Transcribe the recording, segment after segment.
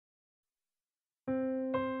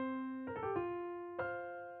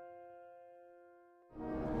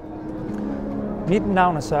Mit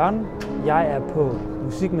navn er Søren. Jeg er på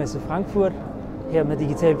Musikmesse Frankfurt her med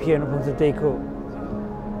digitalpiano.dk.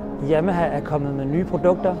 Yamaha er kommet med nye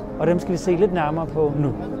produkter, og dem skal vi se lidt nærmere på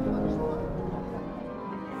nu.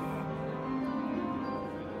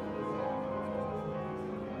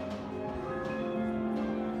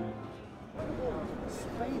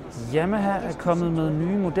 Yamaha er kommet med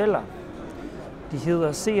nye modeller. De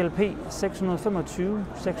hedder CLP-625,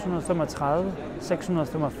 635,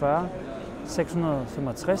 645,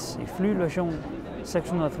 665 i flyversion,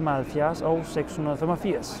 675 og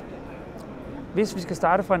 685. Hvis vi skal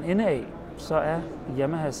starte fra en ende af, så er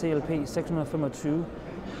Yamaha CLP-625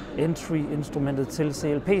 entry-instrumentet til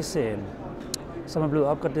CLP-serien, som er blevet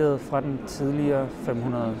opgraderet fra den tidligere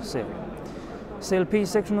 500-serie.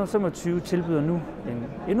 CLP-625 tilbyder nu en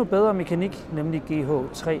endnu bedre mekanik, nemlig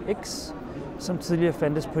GH3X, som tidligere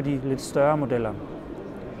fandtes på de lidt større modeller.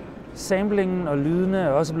 Samplingen og lydene er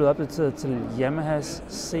også blevet opdateret til Yamahas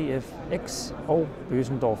CFX og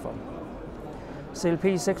Bösendorfer.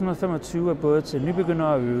 CLP-625 er både til nybegyndere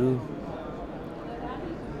og øvede.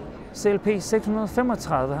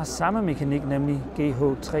 CLP-635 har samme mekanik, nemlig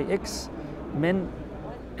GH3X, men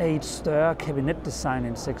er i et større kabinetdesign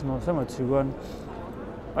end 625'eren,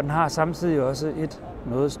 og den har samtidig også et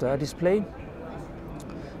noget større display.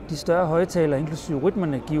 De større højtalere, inklusive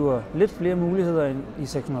rytmerne, giver lidt flere muligheder end i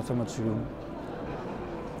 625.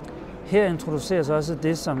 Her introduceres også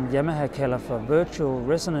det, som Yamaha kalder for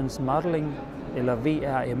Virtual Resonance Modeling, eller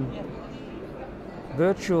VRM.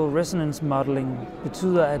 Virtual Resonance Modeling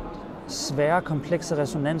betyder, at svære, komplekse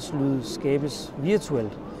resonanslyde skabes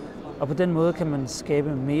virtuelt, og på den måde kan man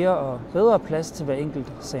skabe mere og bedre plads til hver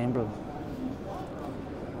enkelt sample.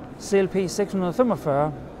 CLP-645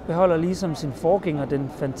 beholder ligesom sin forgænger den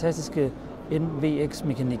fantastiske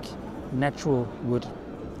NVX-mekanik, Natural Wood.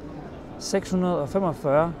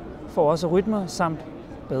 645 får også rytmer samt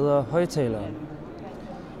bedre højtalere.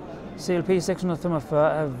 CLP-645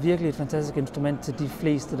 er virkelig et fantastisk instrument til de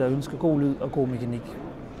fleste, der ønsker god lyd og god mekanik.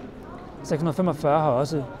 645 har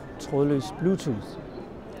også trådløs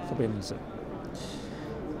Bluetooth-forbindelse.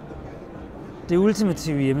 Det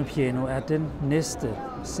ultimative hjemmepiano er den næste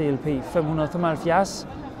CLP-575,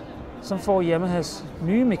 som får Yamahas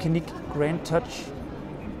nye mekanik Grand Touch,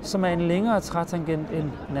 som er en længere trætangent end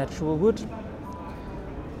Natural Wood.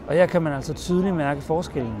 Og her kan man altså tydeligt mærke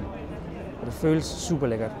forskellen, og det føles super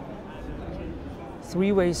lækkert.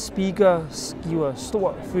 Three-way speaker giver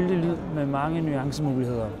stor fyldig lyd med mange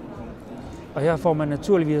nuancemuligheder. Og her får man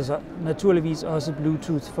naturligvis også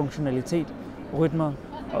Bluetooth-funktionalitet, rytmer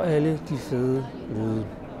og alle de fede lyde.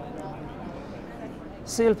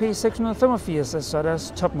 CLP-685 er så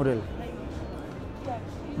deres topmodel,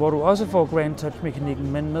 hvor du også får Grand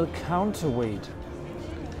Touch-mekanikken, men med counterweight.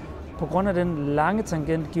 På grund af den lange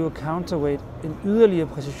tangent giver counterweight en yderligere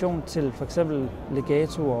præcision til f.eks.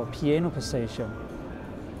 legato og pianopassager.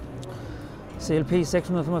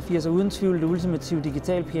 CLP-685 er uden tvivl det ultimative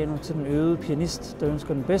digitalpiano til den øvede pianist, der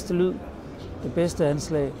ønsker den bedste lyd, det bedste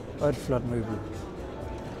anslag og et flot møbel.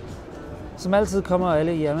 Som altid kommer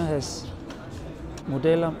alle Yamahas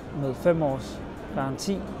modeller med 5 års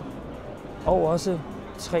garanti og også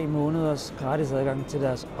 3 måneders gratis adgang til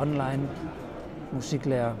deres online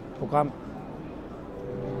musiklærerprogram.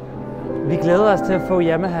 Vi glæder os til at få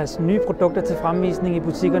Yamahas nye produkter til fremvisning i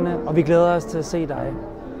butikkerne, og vi glæder os til at se dig.